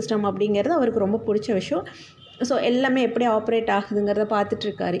 ஆப்ரேட்டிங் சிஸ்டம் அப்படிங்கிறது அவருக்கு ரொம்ப பிடிச்ச விஷயம். ஸோ எல்லாமே எப்படி ஆப்ரேட் ஆகுதுங்கிறத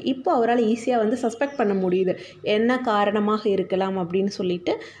பார்த்துட்ருக்காரு. இப்போ அவரால் ஈஸியாக வந்து சஸ்பெக்ட் பண்ண முடியுது என்ன காரணமாக இருக்கலாம் அப்படின்னு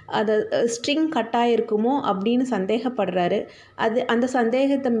சொல்லிட்டு. அதை ஸ்ட்ரிங் கட்டாயிருக்குமோ அப்படின்னு சந்தேகப்படுறாரு. அந்த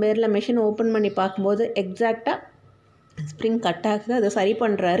சந்தேகத்தின் பேரில் மெஷின் ஓப்பன் பண்ணி பார்க்கும்போது எக்ஸாக்டாக ஸ்ப்ரிங் கட் ஆகுது. அதை சரி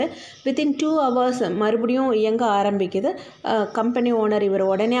பண்ணுறாரு. வித்தின் 2 hours மறுபடியும் இயங்க ஆரம்பிக்குது. கம்பெனி ஓனர் இவர்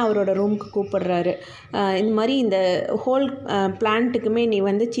உடனே அவரோட ரூமுக்கு கூப்பிடுறாரு. இந்த மாதிரி இந்த ஹோல் பிளான்ட்டுக்குமே நீ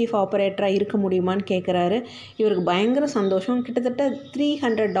வந்து சீஃப் ஆப்ரேட்டராக இருக்க முடியுமான்னு கேட்குறாரு. இவருக்கு பயங்கர சந்தோஷம். கிட்டத்தட்ட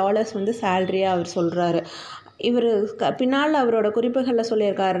 $300 வந்து சேலரியாக அவர் சொல்கிறாரு. இவர் பின்னால் அவரோட குறிப்புகளில்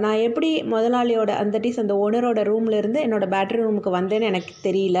சொல்லியிருக்காரு, நான் எப்படி முதலாளியோட அந்த ஓனரோட ரூம்லேருந்து என்னோடய பேட்ரி ரூமுக்கு வந்தேன்னு எனக்கு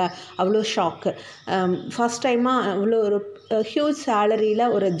தெரியல, அவ்வளோ ஷாக்கு. ஃபஸ்ட் டைமாக அவ்வளோ ஒரு ஹியூஜ் சேலரியில்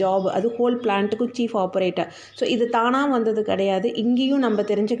ஒரு ஜாப், அது ஹோல் பிளான்ட்டுக்கும் சீஃப் ஆப்ரேட்டர். ஸோ இது தானாக வந்தது கிடையாது. இங்கேயும் நம்ம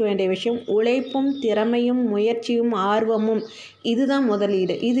தெரிஞ்சுக்க வேண்டிய விஷயம், உழைப்பும் திறமையும் முயற்சியும் ஆர்வமும் இதுதான்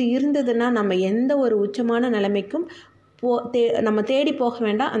முதலீடு. இது இருந்ததுன்னா நம்ம எந்த ஒரு உச்சமான நிலைமைக்கும் நம்ம தேடி போக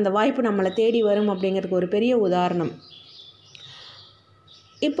வேண்டாம், அந்த வாய்ப்பு நம்மளை தேடி வரும் அப்படிங்கிறதுக்கு ஒரு பெரிய உதாரணம்.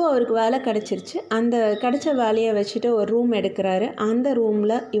 இப்போது அவருக்கு வேலை கிடச்சிருச்சு. அந்த கிடச்ச வேலையை வச்சுட்டு ஒரு ரூம் எடுக்கிறாரு. அந்த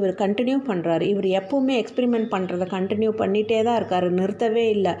ரூமில் இவர் கண்டினியூ பண்ணுறாரு. இவர் எப்போவுமே எக்ஸ்பெரிமெண்ட் பண்ணுறதை கண்டினியூ பண்ணிகிட்டே தான் இருக்கார், நிறுத்தவே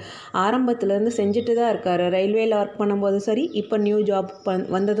இல்லை. ஆரம்பத்துலேருந்து செஞ்சுட்டு தான் இருக்கார். ரயில்வேயில் ஒர்க் பண்ணும்போது சரி, இப்போ நியூ ஜாப்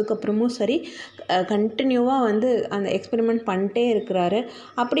வந்ததுக்கப்புறமும் சரி, கண்டினியூவாக வந்து அந்த எக்ஸ்பெரிமெண்ட் பண்ணிட்டே இருக்கிறாரு.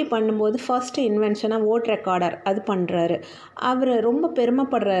 அப்படி பண்ணும்போது ஃபஸ்ட்டு இன்வென்ஷனாக வோட் ரெக்கார்டர் அது பண்ணுறாரு. அவர் ரொம்ப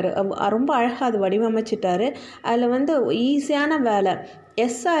பெருமைப்படுறாரு. ரொம்ப அழகாக அது வடிவமைச்சிட்டாரு. அதில் வந்து ஈஸியான வேலை.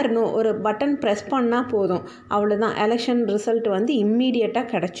 எஸ்ஆர்னு ஒரு பட்டன் ப்ரெஸ் பண்ணால் போதும், அவ்வளோதான். எலெக்ஷன் ரிசல்ட் வந்து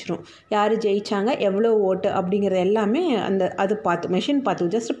இம்மீடியட்டாக கிடச்சிரும். யார் ஜெயித்தாங்க, எவ்வளோ ஓட்டு அப்படிங்கிறது எல்லாமே அது மெஷின்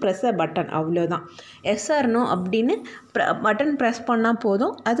பார்த்து ஜஸ்ட் ப்ரெஸ் அ பட்டன், அவ்வளோதான். எஸ்ஆர்னோ அப்படின்னு பட்டன் ப்ரெஸ் பண்ணால்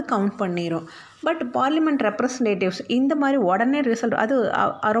போதும், அது கவுண்ட் பண்ணிடும். பட் பார்லிமெண்ட் ரெப்ரசன்டேட்டிவ்ஸ் இந்த மாதிரி உடனே ரிசல்ட், அது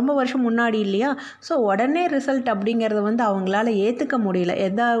ரொம்ப வருஷம் முன்னாடி இல்லையா, ஸோ உடனே ரிசல்ட் அப்படிங்கிறத வந்து அவங்களால ஏற்றுக்க முடியல.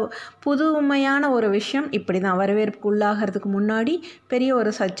 புதுமையான ஒரு விஷயம் இப்படி தான் வரவேற்புக்கு உள்ளாகிறதுக்கு முன்னாடி பெரிய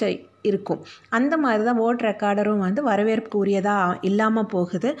ஒரு சர்ச்சை இருக்கும். அந்த மாதிரி தான் ஓட் ரெக்கார்டரும் வந்து வரவேற்புக்கு உரியதாக இல்லாமல்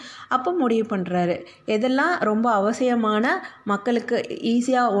போகுது. அப்போ முடிவு பண்ணுறாரு, எதெல்லாம் ரொம்ப அவசியமான மக்களுக்கு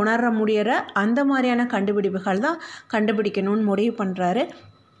ஈஸியாக உணர முடிகிற அந்த மாதிரியான கண்டுபிடிப்புகள் தான் கண்டுபிடிக்கணும்னு முடிவு பண்ணுறாரு.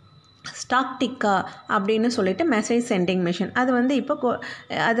 ஸ்டாக் டிக்கா அப்படின்னு சொல்லிட்டு மெசேஜ் சென்டிங் மிஷின், அது வந்து இப்போ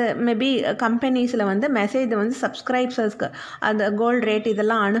அது மேபி கம்பெனிஸில் வந்து மெசேஜை வந்து சப்ஸ்கிரைபர்ஸ்க்கு அந்த கோல்டு ரேட்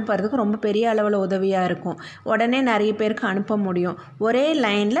இதெல்லாம் அனுப்புறதுக்கு ரொம்ப பெரிய அளவில் உதவியாக இருக்கும். உடனே நிறைய பேருக்கு அனுப்ப முடியும். ஒரே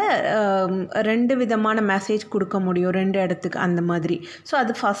லைனில் 2 விதமான மெசேஜ் கொடுக்க முடியும் 2 இடத்துக்கு, அந்த மாதிரி. ஸோ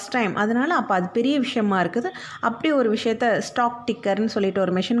அது ஃபஸ்ட் டைம், அதனால் அப்போ அது பெரிய விஷயமா இருக்குது. அப்படி ஒரு விஷயத்த ஸ்டாக் டிக்கர்னு சொல்லிட்டு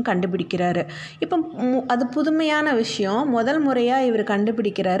ஒரு மிஷின் கண்டுபிடிக்கிறாரு. இப்போ அது புதுமையான விஷயம். முதல் முறையாக இவர்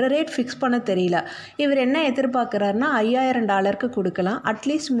கண்டுபிடிக்கிறாரு. ரேட் ஃபிக்ஸ் பண்ண தெரியல. இவர் என்ன எதிர்பார்க்குறாருன்னா $5000 கொடுக்கலாம்,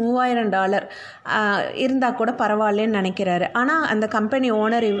 அட்லீஸ்ட் $3000 இருந்தால் கூட பரவாயில்லன்னு நினைக்கிறாரு. ஆனால் அந்த கம்பெனி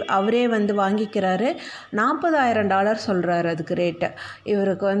ஓனர் அவரே வந்து வாங்கிக்கிறாரு. $40,000 சொல்கிறாரு அதுக்கு ரேட்டு.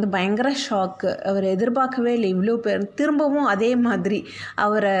 இவருக்கு வந்து பயங்கர ஷாக்கு. அவர் எதிர்பார்க்கவே இல்லை இவ்வளோ பேர். திரும்பவும் அதே மாதிரி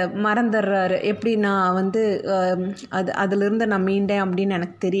அவரை மறந்துடுறாரு. எப்படி நான் வந்து அதிலிருந்து நான் மீண்டேன் அப்படின்னு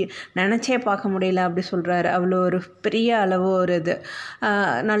எனக்கு நினச்சே பார்க்க முடியல அப்படி சொல்கிறாரு. அவ்வளோ ஒரு பெரிய அளவு ஒரு இது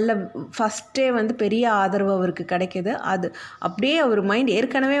நல்ல ஃபஸ்ட்டே வந்து பெரிய ஆதரவு அவருக்கு கிடைக்கிது. அது அப்படியே அவர் மைண்ட்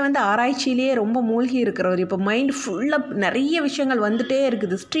ஏற்கனவே வந்து ஆராய்ச்சியிலேயே ரொம்ப மூழ்கி இருக்கிறவர். இப்போ மைண்ட் ஃபுல்லாக நிறைய விஷயங்கள் வந்துகிட்டே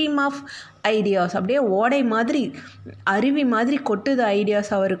இருக்குது. ஸ்ட்ரீம் ஆஃப் ஐடியாஸ் அப்படியே ஓடை மாதிரி, அருவி மாதிரி கொட்டுது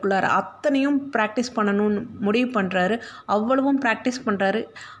ஐடியாஸ் அவருக்குள்ளார. அத்தனையும் ப்ராக்டிஸ் பண்ணணும்னு முடிவு பண்ணுறாரு. அவ்வளவும் ப்ராக்டிஸ் பண்ணுறாரு.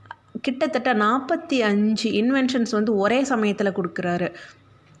 கிட்டத்தட்ட 45 இன்வென்ஷன்ஸ் வந்து ஒரே சமயத்தில் கொடுக்குறாரு.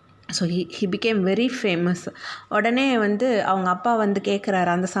 So he became very famous. உடனே வந்து அவங்க அப்பா வந்து கேட்குறாரு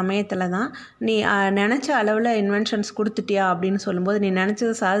அந்த சமயத்தில் தான், நீ நினச்ச அளவில் இன்வென்ஷன்ஸ் கொடுத்துட்டியா அப்படின்னு சொல்லும்போது, நீ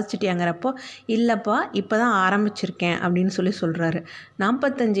நினச்சதை சாதிச்சிட்டியாங்கிறப்போ, இல்லைப்பா இப்போ தான் ஆரம்பிச்சிருக்கேன் அப்படின்னு சொல்கிறாரு.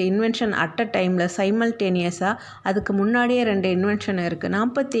 45 இன்வென்ஷன் அட் அ டைமில் சைமல்டேனியஸாக, அதுக்கு முன்னாடியே 2 இன்வென்ஷன் இருக்குது.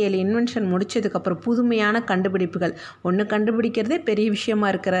 47 இன்வென்ஷன் முடித்ததுக்கப்புறம் புதுமையான கண்டுபிடிப்புகள், ஒன்று கண்டுபிடிக்கிறதே பெரிய விஷயமா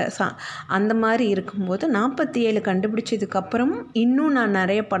இருக்கிற அந்த மாதிரி இருக்கும்போது 47 கண்டுபிடிச்சதுக்கப்புறம் இன்னும் நான்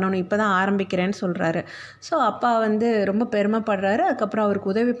நிறைய பண்ணணும், இப்போ தான் ஆரம்பிக்கிறேன்னு சொல்கிறாரு. ஸோ அப்பா வந்து ரொம்ப பெருமைப்படுறாரு. அதுக்கப்புறம்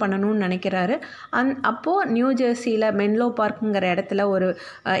அவருக்கு உதவி பண்ணணும்னு நினைக்கிறாரு. அப்போது நியூ ஜெர்சியில் மென்லோ பார்க்குங்கிற இடத்துல ஒரு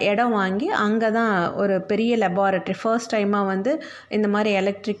இடம் வாங்கி அங்கே தான் ஒரு பெரிய லெபார்ட்ரி, ஃபர்ஸ்ட் டைமாக வந்து இந்த மாதிரி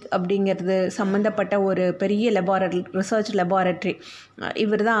எலக்ட்ரிக் அப்படிங்கிறது சம்மந்தப்பட்ட ஒரு பெரிய ரிசர்ச் லெபார்ட்ரி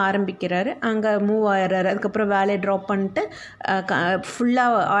இவர் தான் ஆரம்பிக்கிறாரு. அங்கே மூவ் ஆகிறாரு. அதுக்கப்புறம் வேலையை ட்ராப் பண்ணிட்டு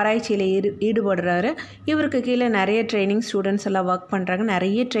ஃபுல்லாக ஆராய்ச்சியில் ஈடுபடுறாரு. இவருக்கு கீழே நிறைய ட்ரைனிங் ஸ்டூடெண்ட்ஸ் எல்லாம் ஒர்க் பண்ணுறாங்க.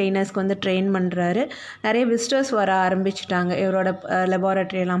 நிறைய ட்ரெயினர்ஸ்க்கு வந்து ட்ரெயின் பண்ணுறாரு. நிறைய விசிட்டர்ஸ் வர ஆரம்பிச்சிட்டாங்க இவரோட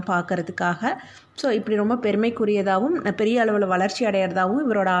லெபார்ட்ரியெல்லாம் பார்க்குறதுக்காக. ஸோ இப்படி ரொம்ப பெருமைக்குரியதாகவும் பெரிய அளவில் வளர்ச்சி அடைகிறதாகவும்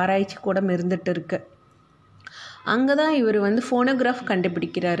இவரோட ஆராய்ச்சி கூட இருந்துகிட்டு இருக்குது. அங்கே தான் இவர் வந்து ஃபோனோகிராஃப்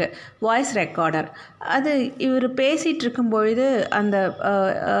கண்டுபிடிக்கிறாரு, வாய்ஸ் ரெக்கார்டர். அது இவர் பேசிகிட்டு இருக்கும்பொழுது அந்த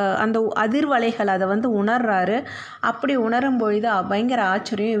அந்த அதிர்வலைகள் அதை வந்து உணர்றாரு. அப்படி உணரும் பொழுது பயங்கர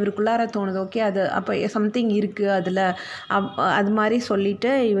ஆச்சரியம் இவருக்குள்ளார தோணுது. ஓகே, அது அப்போ சம்திங் இருக்குது அதில், அது மாதிரி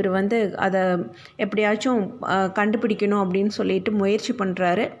சொல்லிவிட்டு இவர் வந்து அதை எப்படியாச்சும் கண்டுபிடிக்கணும் அப்படின்னு சொல்லிட்டு முயற்சி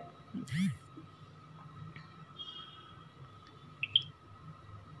பண்ணுறாரு.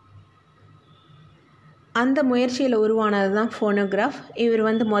 அந்த முயற்சியில் உருவானது தான் ஃபோனோகிராஃப். இவர்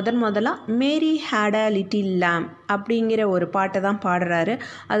வந்து முதலாக மேரி ஹேட் அ லிட்டில் லேம் அப்படிங்கிற ஒரு பாட்டை தான் பாடுறாரு.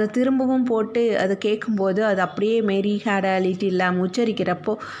 அதை திரும்பவும் போட்டு அது கேட்கும்போது அது அப்படியே மேரி ஹேட் அ லிட்டில் லேம்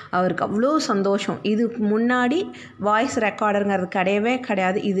உச்சரிக்கிறப்போ அவருக்கு அவ்வளோ சந்தோஷம். இதுக்கு முன்னாடி வாய்ஸ் ரெக்கார்டருங்கிறது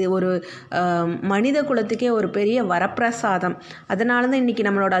கிடையாது. இது ஒரு மனித குலத்துக்கே ஒரு பெரிய வரப்பிரசாதம். அதனால தான் இன்றைக்கி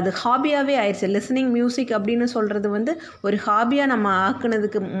நம்மளோட அது ஹாபியாகவே ஆயிடுச்சு. லிசனிங் மியூசிக் அப்படின்னு சொல்கிறது வந்து ஒரு ஹாபியாக நம்ம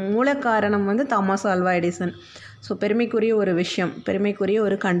ஆக்குனதுக்கு மூல காரணம் வந்து தாமஸ் ஆல்வா எடிசன். ஸோ பெருமைக்குரிய ஒரு விஷயம், பெருமைக்குரிய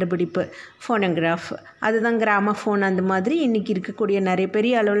ஒரு கண்டுபிடிப்பு ஃபோனோகிராஃப். அதுதான் கிராமஃபோன். அந்த மாதிரி இன்றைக்கி இருக்கக்கூடிய நிறைய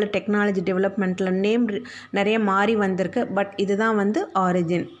பெரிய அளவில் டெக்னாலஜி டெவலப்மெண்ட்டில் நேம் நிறைய மாறி வந்திருக்கு. பட் இதுதான் வந்து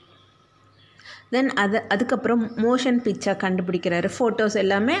ஆரிஜின். தென் அதுக்கப்புறம் மோஷன் பிக்சர் கண்டுபிடிக்கிறாரு. ஃபோட்டோஸ்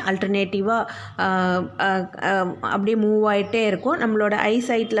எல்லாமே அல்டர்னேட்டிவாக அப்படியே மூவ் ஆகிட்டே இருக்கும். நம்மளோட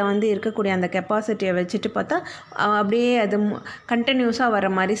ஐசைட்டில் வந்து இருக்கக்கூடிய அந்த கெப்பாசிட்டியை வச்சுட்டு பார்த்தா அப்படியே அது கண்டினியூஸாக வர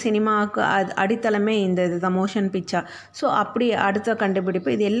மாதிரி சினிமாவுக்கு அடித்தளமே இந்த இதுதான் மோஷன் பிக்சர். ஸோ அப்படி அடுத்த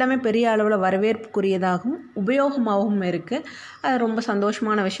கண்டுபிடிப்பு இது எல்லாமே பெரிய அளவில் வரவேற்புக்குரியதாகவும் உபயோகமாகவும் இருக்குது. அது ரொம்ப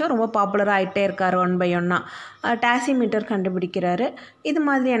சந்தோஷமான விஷயம். ரொம்ப பாப்புலராக ஆகிட்டே இருக்கார் ஒன் பை ஒன்னாக. டாசிமீட்டர் கண்டுபிடிக்கிறாரு. இது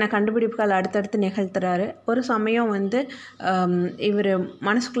மாதிரியான கண்டுபிடிப்புகள் அடுத்தடுத்து நிகழ்த்துறாரு. ஒரு சமயம் வந்து இவர்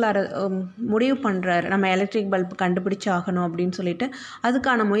மனசுக்குள்ளார முடிவு பண்ணுறாரு, நம்ம எலக்ட்ரிக் பல்ப் கண்டுபிடிச்சு ஆகணும் அப்படின்னு சொல்லிட்டு.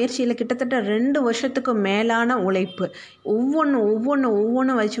 அதுக்கான முயற்சியில் கிட்டத்தட்ட 2 வருஷத்துக்கு மேலான உழைப்பு.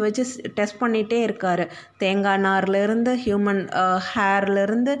 ஒவ்வொன்றும் வச்சு டெஸ்ட் பண்ணிகிட்டே இருக்கார். தேங்காய் நார்லேருந்து human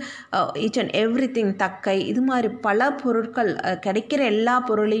ஹேர்லேருந்து each and every thing, தக்கை, இது மாதிரி பல பொருட்கள், கிடைக்கிற எல்லா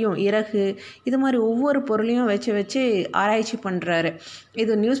பொருளையும், இறகு, இது மாதிரி ஒவ்வொரு பொருளையும் வச்சு ஆராய்ச்சி பண்ணுறாரு.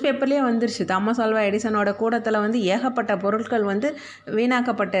 இது நியூஸ் பேப்பர்லேயே வந்துருச்சு. தாமஸ் ஆல்வா எடிசனோட கூடத்தில் வந்து ஏகப்பட்ட பொருட்கள் வந்து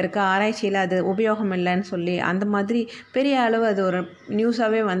வீணாக்கப்பட்டு இருக்க ஆராய்ச்சியில், அது உபயோகம் இல்லைன்னு சொல்லி. அந்த மாதிரி பெரிய அளவு அது ஒரு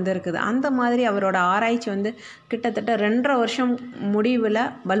நியூஸாகவே வந்திருக்குது. அந்த மாதிரி அவரோட ஆராய்ச்சி வந்து கிட்டத்தட்ட 2.5 வருஷம் முடிவில்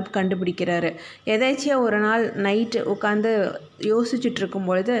பல்ப் கண்டுபிடிக்கிறாரு. எதாச்சியாக ஒரு நாள் நைட்டு உட்காந்து யோசிச்சுட்டு இருக்கும்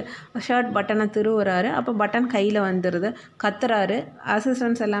பொழுது ஷர்ட் பட்டனை திருவுறாரு. அப்போ பட்டன் கையில் வந்துடுது. கத்துறாரு.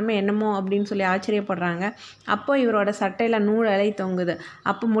 அசிஸ்டன்ஸ் எல்லாமே என்னமோ அப்படின்னு சொல்லி ஆச்சரியப்படுறாங்க. அப்போ இவரோட சட்டையில் நூல் இலை தொங்குது.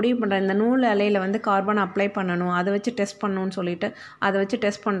 அப்போ முடிவு பண்ணுறாங்க, இந்த நூல் இலையில் வந்து கார்பன் அப்ளை பண்ணணும், அதை வச்சு டெஸ்ட் பண்ணணும்னு சொல்லிட்டு அதை வச்சு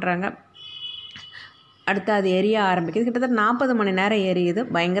டெஸ்ட் பண்ணுறாங்க. அடுத்து அது எரிய ஆரம்பிக்குது. கிட்டத்தட்ட 40 மணி நேரம் எரியுது.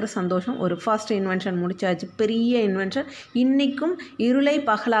 பயங்கர சந்தோஷம். ஒரு ஃபர்ஸ்ட் இன்வென்ஷன் முடிச்சாச்சு, பெரிய இன்வென்ஷன். இன்றைக்கும் இருளை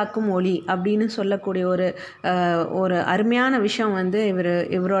பகலாக்கும் ஒளி அப்படின்னு சொல்லக்கூடிய ஒரு அருமையான விஷயம் வந்து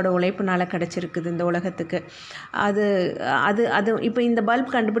இவரோட உழைப்புனால் கிடச்சிருக்குது இந்த உலகத்துக்கு. அது அது அது இப்போ இந்த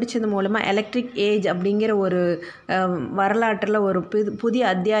பல்ப் கண்டுபிடிச்சது மூலமாக எலக்ட்ரிக் ஏஜ் அப்படிங்கிற ஒரு வரலாற்றில் ஒரு புதிய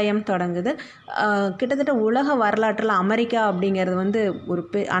அத்தியாயம் தொடங்குது. கிட்டத்தட்ட உலக வரலாற்றில் அமெரிக்கா அப்படிங்கிறது வந்து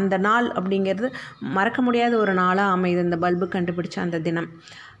அந்த நாள் அப்படிங்கிறது மறக்க முடியாத ஒரு நாளாக அமையுது இந்த பல்பு கண்டுபிடிச்ச அந்த தினம்.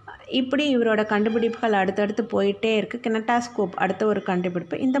 இப்படி இவரோட கண்டுபிடிப்புகள் அடுத்தடுத்து போயிட்டே இருக்குது. கினட்டாஸ்கோப் அடுத்த ஒரு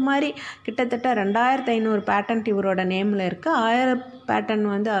கண்டுபிடிப்பு. இந்த மாதிரி கிட்டத்தட்ட 2500 பேட்டன்ட் இவரோட நேமில் இருக்குது. 1000 பேட்டன்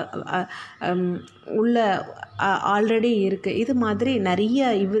வந்து உள்ள ஆல்ரெடி இருக்குது. இது மாதிரி நிறைய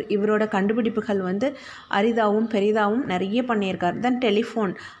இவரோட கண்டுபிடிப்புகள் வந்து அரிதாகவும் பெரிதாகவும் நிறைய பண்ணியிருக்கார். தென்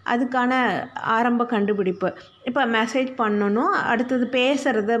டெலிஃபோன், அதுக்கான ஆரம்ப கண்டுபிடிப்பு. இப்போ மெசேஜ் பண்ணணும், அடுத்தது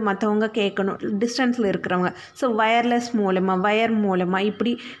பேசுகிறது மற்றவங்க கேட்கணும், டிஸ்டன்ஸில் இருக்கிறவங்க. ஸோ வயர்லெஸ் மூலமாக, வயர் மூலமாக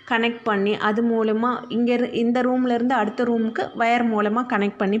இப்படி கனெக்ட் பண்ணி அது மூலமாக இந்த ரூம்லேருந்து அடுத்த ரூமுக்கு வயர் மூலமாக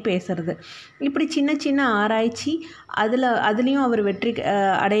கனெக்ட் பண்ணி பேசுகிறது. இப்படி சின்ன சின்ன ஆராய்ச்சி அதுலேயும் அவர் வெற்றி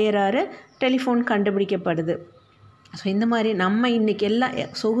அடையிறாரு. டெலிஃபோன் கண்டுபிடிக்கப்படுது. ஸோ இந்த மாதிரி நம்ம இன்றைக்கி எல்லாம்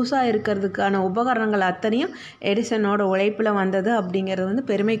சொகுசாக இருக்கிறதுக்கான உபகரணங்கள் அத்தனையும் எடிசனோட உழைப்பில் வந்தது அப்படிங்கிறது வந்து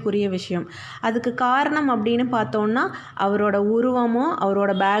பெருமைக்குரிய விஷயம். அதுக்கு காரணம் அப்படின்னு பார்த்தோன்னா அவரோட உருவமோ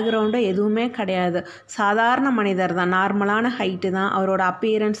அவரோட பேக்ரவுண்டோ எதுவுமே கிடையாது. சாதாரண மனிதர் தான், நார்மலான ஹைட்டு தான். அவரோட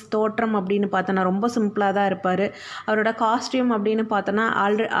அப்பியரன்ஸ், தோற்றம் அப்படின்னு பார்த்தோன்னா ரொம்ப சிம்பிளாக தான் இருப்பார். அவரோட காஸ்டியூம் அப்படின்னு பார்த்தோன்னா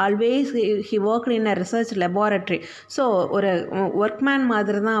always he work in a research laboratory. So ஒரு ஒர்க்மேன்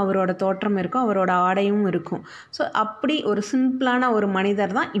மாதிரி தான் அவரோட தோற்றம் இருக்கும், அவரோட ஆடையும் இருக்கும். ஸோ அப்படி ஒரு சிம்பிளான ஒரு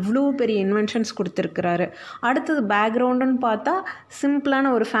மனிதர் தான் இவ்வளோ பெரிய இன்வென்ஷன்ஸ் கொடுத்துருக்கிறாரு. அடுத்தது பேக்ரவுண்டுன்னு பார்த்தா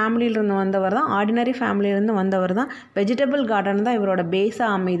சிம்பிளான ஒரு ஃபேமிலியிலேருந்து வந்தவர் தான், ஆர்டினரி ஃபேமிலியிலேருந்து வந்தவர் தான். வெஜிடபிள் கார்டன் தான் இவரோட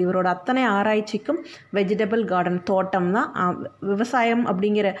பேஸாக அமைது. இவரோட அத்தனை ஆராய்ச்சிக்கும் வெஜிடபிள் கார்டன், தோட்டம் தான், விவசாயம்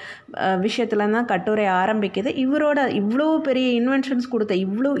அப்படிங்கிற விஷயத்துல தான் கட்டுரை ஆரம்பிக்குது. இவரோட இவ்வளோ பெரிய இன்வென்ஷன்ஸ் கொடுத்த,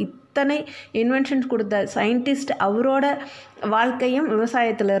 இத்தனை இன்வென்ஷன்ஸ் கொடுத்த சயின்டிஸ்ட் அவரோட வாழ்க்கையும்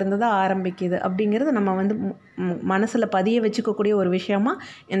விவசாயத்திலிருந்து தான் ஆரம்பிக்குது அப்படிங்கிறது நம்ம வந்து மனசில் பதிய வச்சுக்கக்கூடிய ஒரு விஷயமா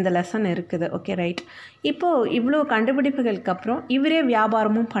இந்த லெசன் இருக்குது. Okay, right. இப்போது இவ்வளோ கண்டுபிடிப்புகளுக்கு அப்புறம் இவரே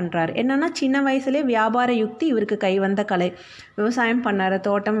வியாபாரமும் பண்ணுறாரு. என்னென்னா சின்ன வயசுலேயே வியாபார யுக்தி இவருக்கு கைவந்த கலை. விவசாயம் பண்ணார்,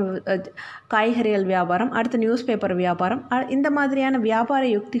 தோட்டம், காய்கறிகள் வியாபாரம், அடுத்து நியூஸ் பேப்பர் வியாபாரம், இந்த மாதிரியான வியாபார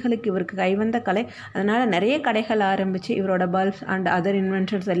யுக்திகளுக்கு இவருக்கு கைவந்த கலை. அதனால் நிறைய கடைகள் ஆரம்பித்து இவரோட பல்ப்ஸ் அண்ட் அதர்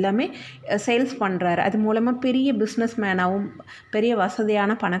இன்வென்ஷன்ஸ் எல்லாமே சேல்ஸ் பண்ணுறாரு. அது மூலமாக பெரிய பிஸ்னஸ் மேனாகவும் பெரிய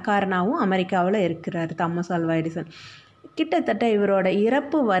வசதியான பணக்காரனாகவும் அமெரிக்காவில் இருக்கிறார் தாமஸ் ஆல்வா எடிசன். கிட்டத்தட்ட இவரோட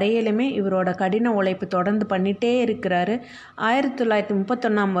இறப்பு வரையிலுமே இவரோட கடின உழைப்பு தொடர்ந்து பண்ணிகிட்டே இருக்கிறாரு.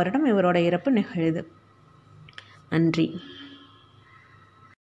 1931 இவரோட இறப்பு நிகழுது. நன்றி.